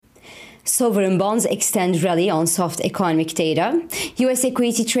Sovereign bonds extend rally on soft economic data. U.S.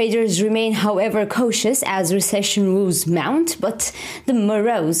 equity traders remain, however, cautious as recession woes mount, but the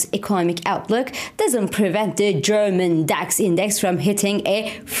morose economic outlook doesn't prevent the German DAX index from hitting a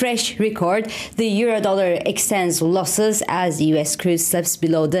fresh record. The euro-dollar extends losses as the U.S. crude slips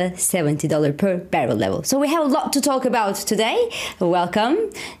below the $70 per barrel level. So we have a lot to talk about today. Welcome.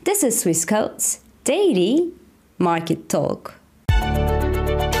 This is Swissquote's Daily Market Talk.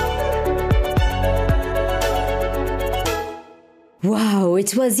 Wow,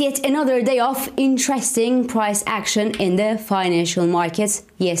 it was yet another day of interesting price action in the financial markets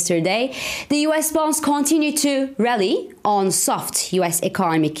yesterday. The US bonds continued to rally on soft US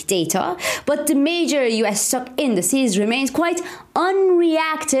economic data, but the major US stock indices remained quite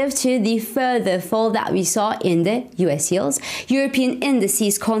unreactive to the further fall that we saw in the US yields. European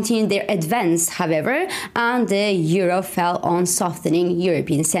indices continued their advance, however, and the euro fell on softening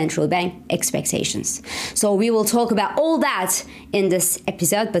European Central Bank expectations. So we will talk about all that in this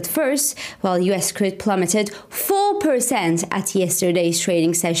episode, but first, US crude plummeted 4% at yesterday's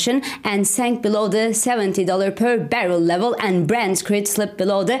trading session and sank below the $70 per barrel level, and Brent crude slipped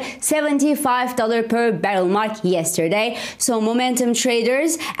below the $75 per barrel mark yesterday. So momentum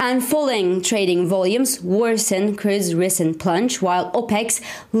traders and falling trading volumes worsened crude's recent plunge, while OPEC's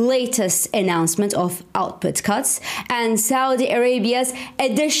latest announcement of output cuts and Saudi Arabia's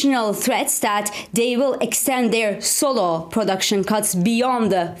additional threats that they will extend their solo production cuts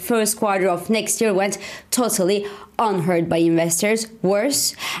beyond the first quarter of next year went totally unheard by investors.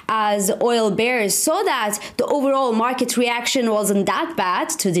 Worse, as oil bears saw that the overall market reaction wasn't that bad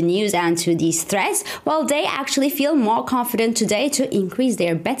to the news and to these threats, while they actually feel more confident today to increase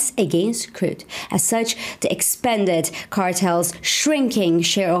their bets against crude. As such, the expanded cartel's shrinking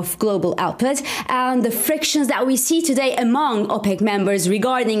share of global output and the frictions that we see today among OPEC members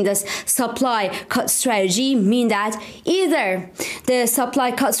regarding this supply cut strategy mean that either the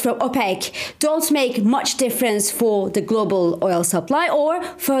supply cuts from OPEC don't make much difference for the global oil supply, or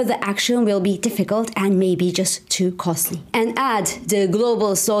further action will be difficult and maybe just too costly. And add the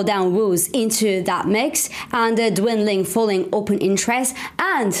global slowdown woes into that mix, and the dwindling falling open interest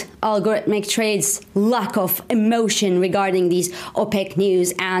and algorithmic trades lack of emotion regarding these OPEC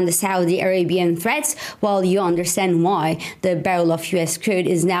news and the Saudi Arabian threats, while you understand why the barrel of US crude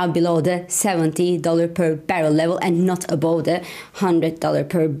is now below the $70 per barrel level and not above the $100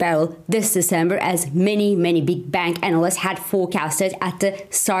 per barrel this December, as many big bank analysts had forecasted at the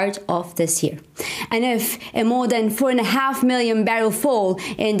start of this year. And if a more than 4.5 million barrel fall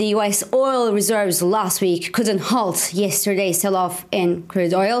in the US oil reserves last week couldn't halt yesterday's sell-off in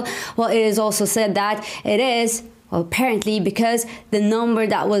crude oil, well, it is also said that it is apparently because the number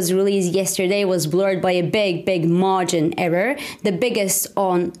that was released yesterday was blurred by a big margin error, the biggest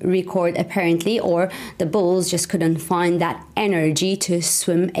on record apparently, or the bulls just couldn't find that energy to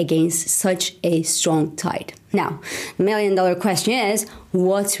swim against such a strong tide. Now, the $1 million question is,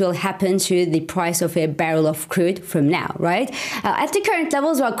 what will happen to the price of a barrel of crude from now, right? At the current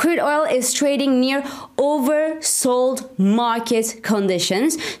levels, while crude oil is trading near oversold market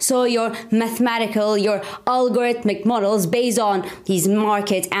conditions, so your algorithmic models based on these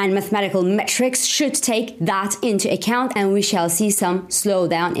market and mathematical metrics should take that into account, and we shall see some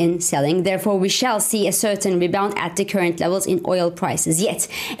slowdown in selling. Therefore, we shall see a certain rebound at the current levels in oil prices. Yet,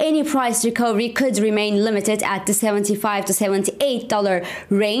 any price recovery could remain limited at the $75 to $78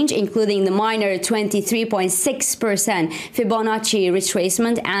 range, including the minor 23.6% Fibonacci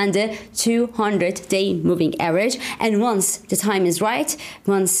retracement and the 200-day moving average. And once the time is right,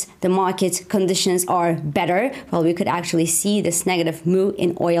 once the market conditions are better, well, we could actually see this negative move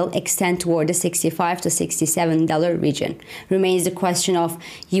in oil extend toward the $65 to $67 region. Remains the question of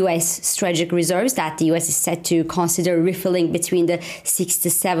U.S. strategic reserves that the U.S. is set to consider refilling between the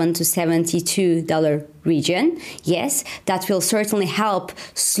 $67 to $72 region. Yes, that will certainly help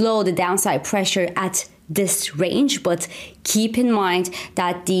slow the downside pressure at this range, but keep in mind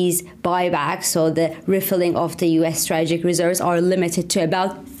that these buybacks, so the refilling of the US strategic reserves, are limited to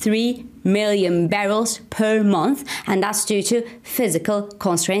about 3 million barrels per month, and that's due to physical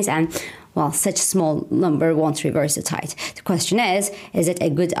constraints, and well, such a small number won't reverse the tide. The question is it a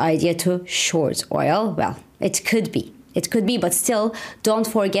good idea to short oil? Well, it could be. It could be, but still, don't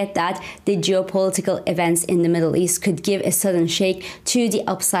forget that the geopolitical events in the Middle East could give a sudden shake to the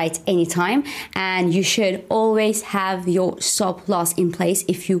upside anytime, and you should always have your stop loss in place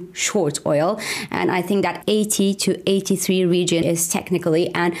if you short oil. And I think that 80 to 83 region is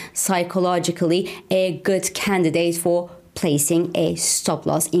technically and psychologically a good candidate for placing a stop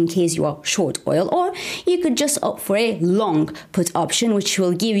loss in case you are short oil, or you could just opt for a long put option, which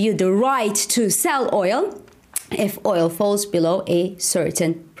will give you the right to sell oil if oil falls below a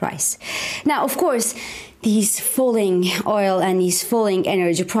certain price. Now, of course, these falling oil and these falling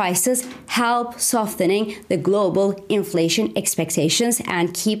energy prices help softening the global inflation expectations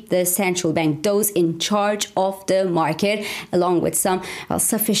and keep the central bank those in charge of the market, along with some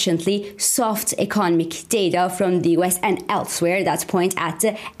sufficiently soft economic data from the US and elsewhere that point at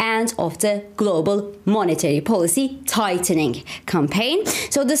the end of the global monetary policy tightening campaign.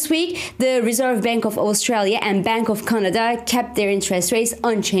 So this week, the Reserve Bank of Australia and Bank of Canada kept their interest rates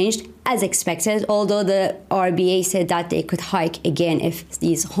unchanged as expected, although the RBA said that they could hike again if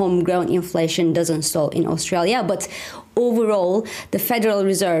this homegrown inflation doesn't stall in Australia. But overall, the Federal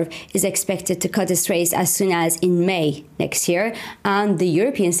Reserve is expected to cut its rates as soon as in May next year, and the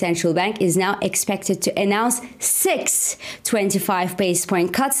European Central Bank is now expected to announce 6 25 basis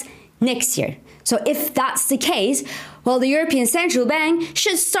point cuts next year. So if that's the case, well, the European Central Bank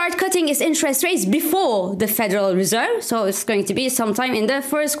should start cutting its interest rates before the Federal Reserve. So it's going to be sometime in the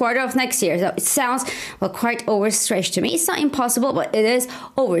first quarter of next year. So it sounds, well, quite overstretched to me. It's not impossible, but it is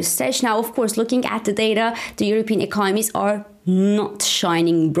overstretched. Now, of course, looking at the data, the European economies are not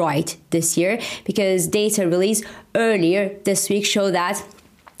shining bright this year, because data released earlier this week show that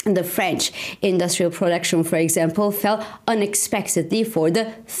the French industrial production, for example, fell unexpectedly for the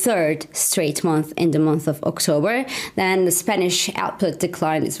third straight month in the month of October. Then the Spanish output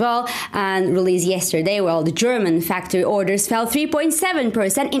declined as well, and released yesterday, well, the German factory orders fell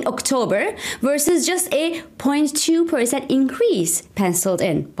 3.7% in October versus just a 0.2% increase penciled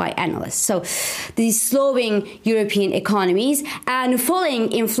in by analysts. So these slowing European economies and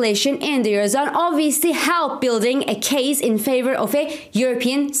falling inflation in the Eurozone obviously help building a case in favor of a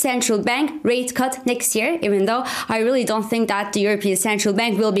European Central Bank rate cut next year, even though I really don't think that the European Central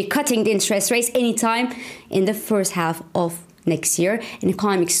Bank will be cutting the interest rates anytime in the first half of next year. An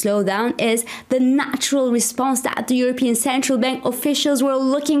economic slowdown is the natural response that the European Central Bank officials were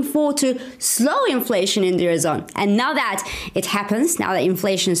looking for to slow inflation in the Eurozone. And now that it happens, now that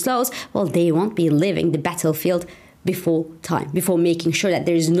inflation slows, well, they won't be leaving the battlefield before making sure that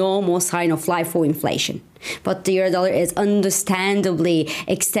there is no more sign of life for inflation. But the euro-dollar is understandably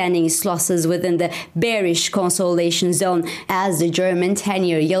extending its losses within the bearish consolidation zone as the German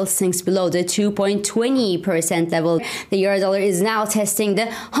 10-year yield sinks below the 2.20% level. The euro-dollar is now testing the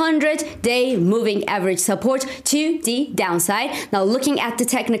 100-day moving average support to the downside. Now, looking at the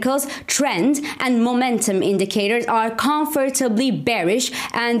technicals, trend and momentum indicators are comfortably bearish,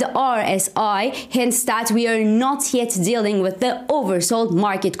 and the RSI hints that we are not yet dealing with the oversold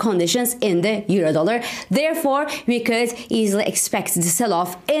market conditions in the euro-dollar. Therefore, we could easily expect the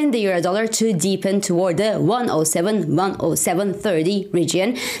sell-off in the euro-dollar to deepen toward the 107-107.30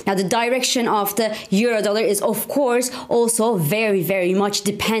 region. Now, the direction of the euro-dollar is, of course, also very, very much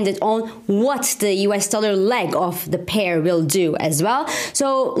dependent on what the US dollar leg of the pair will do as well.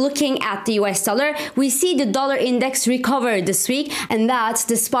 So, looking at the US dollar, we see the dollar index recover this week, and that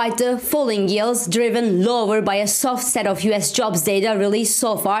despite the falling yields driven lower by a soft set of US jobs data released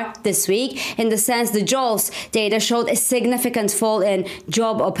so far this week. In the sense, the jobs data showed a significant fall in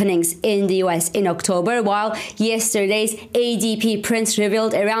job openings in the US in October, while yesterday's ADP print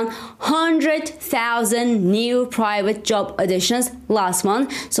revealed around 100,000 new private job additions last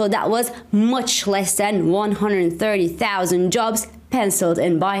month. So that was much less than 130,000 jobs penciled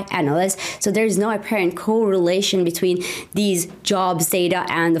in by analysts. So there is no apparent correlation between these jobs data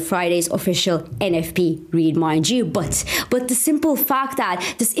and the Friday's official NFP read, mind you. But the simple fact that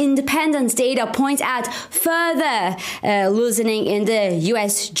this independent data points at further loosening in the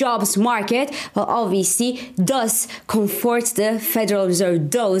US jobs market, well, obviously does comfort the Federal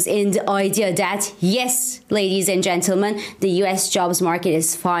Reserve those in the idea that, yes, ladies and gentlemen, the US jobs market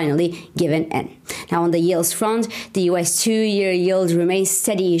is finally given in. Now, on the yields front, the US 2-year yield remains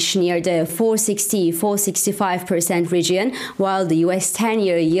steady-ish near the 4.60-4.65% region, while the US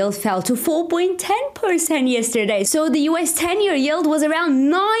 10-year yield fell to 4.10% yesterday. So the US 10-year yield was around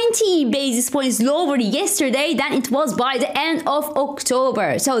 90 basis points lower yesterday than it was by the end of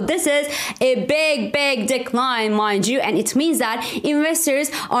October. So this is a big decline, mind you, and it means that investors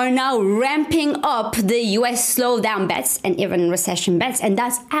are now ramping up the US slowdown bets and even recession bets, and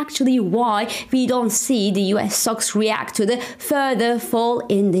that's actually why we don't see the US stocks react to the further further fall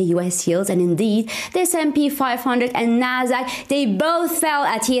in the US yields. And indeed, the S&P 500 and Nasdaq, they both fell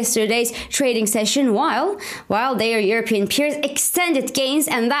at yesterday's trading session while their European peers extended gains,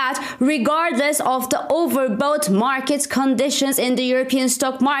 and that regardless of the overbought market conditions in the European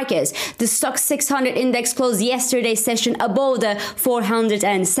stock markets. The Stoxx 600 index closed yesterday's session above the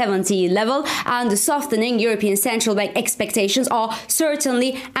 470 level, and the softening European Central Bank expectations are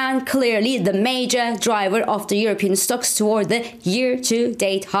certainly and clearly the major driver of the European stocks toward the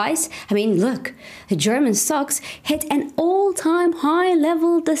year-to-date highs. I mean, look, the German stocks hit an all-time high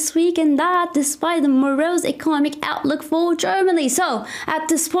level this week, and that despite the morose economic outlook for Germany. So at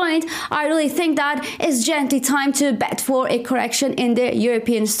this point, I really think that it's gently time to bet for a correction in the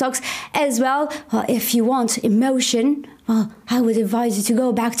European stocks as well. If you want emotion, I would advise you to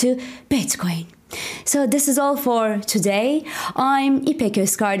go back to Bitcoin. So this is all for today. I'm İpek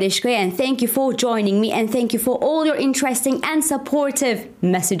Özkardeşkaya, and thank you for joining me, and thank you for all your interesting and supportive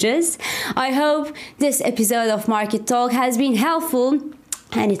messages. I hope this episode of Market Talk has been helpful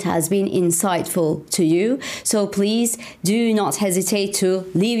and it has been insightful to you. So please do not hesitate to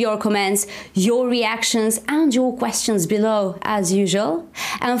leave your comments, your reactions, and your questions below as usual.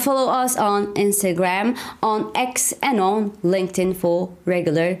 And follow us on Instagram, on X, and on LinkedIn for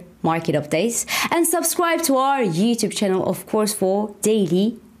regular market updates. And subscribe to our YouTube channel, of course, for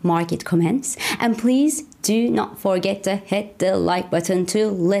daily market comments. And please do not forget to hit the like button to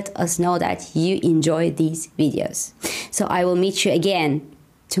let us know that you enjoy these videos. So I will meet you again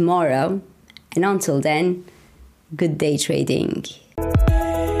tomorrow, and until then, good day trading.